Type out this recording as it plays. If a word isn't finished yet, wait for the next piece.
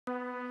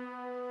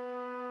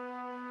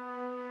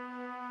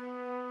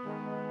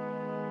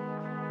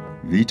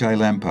Vitai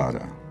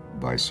Lampada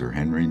by Sir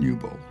Henry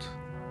Newbolt,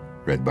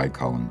 read by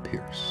Colin,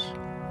 Pearce.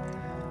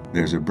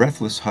 There's a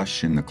breathless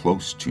hush in the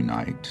close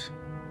tonight,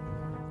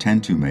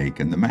 10 to make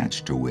and the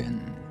match to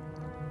win.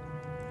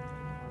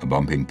 A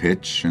bumping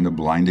pitch and a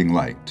blinding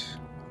light,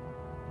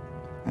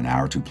 an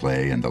hour to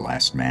play and the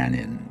last man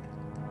in.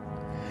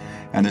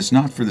 And it's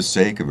not for the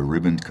sake of a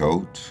ribboned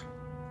coat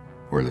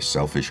or the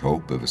selfish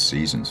hope of a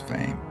season's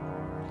fame,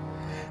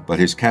 but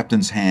his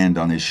captain's hand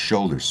on his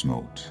shoulder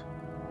smote.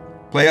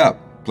 Play up,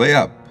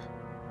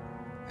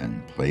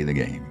 and play the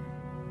game.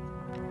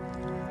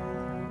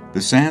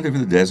 The sand of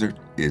the desert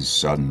is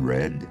sodden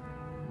red,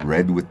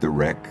 red with the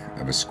wreck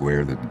of a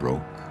square that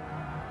broke.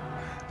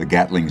 The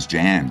Gatling's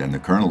jammed and the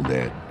colonel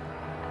dead,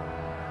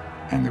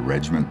 and the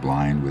regiment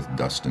blind with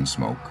dust and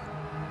smoke.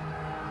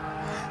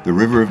 The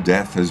river of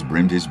death has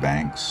brimmed his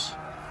banks,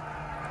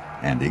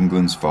 and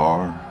England's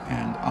far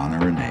and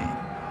honor a name.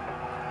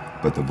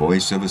 But the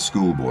voice of a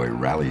schoolboy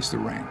rallies the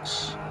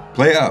ranks.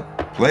 Play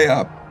up,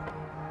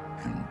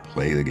 and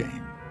play the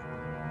game.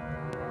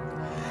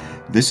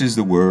 This is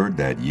the word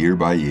that year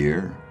by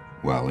year,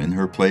 while in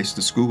her place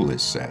the school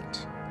is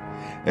set,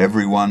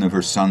 every one of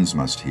her sons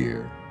must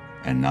hear,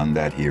 and none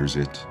that hears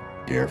it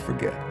dare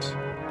forget.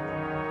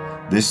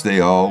 This they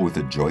all with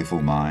a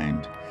joyful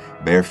mind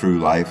bear through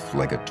life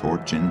like a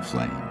torch in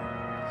flame,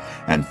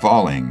 and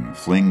falling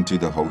fling to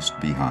the host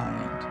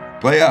behind.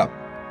 Play up,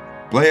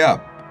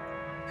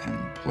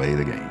 and play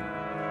the game.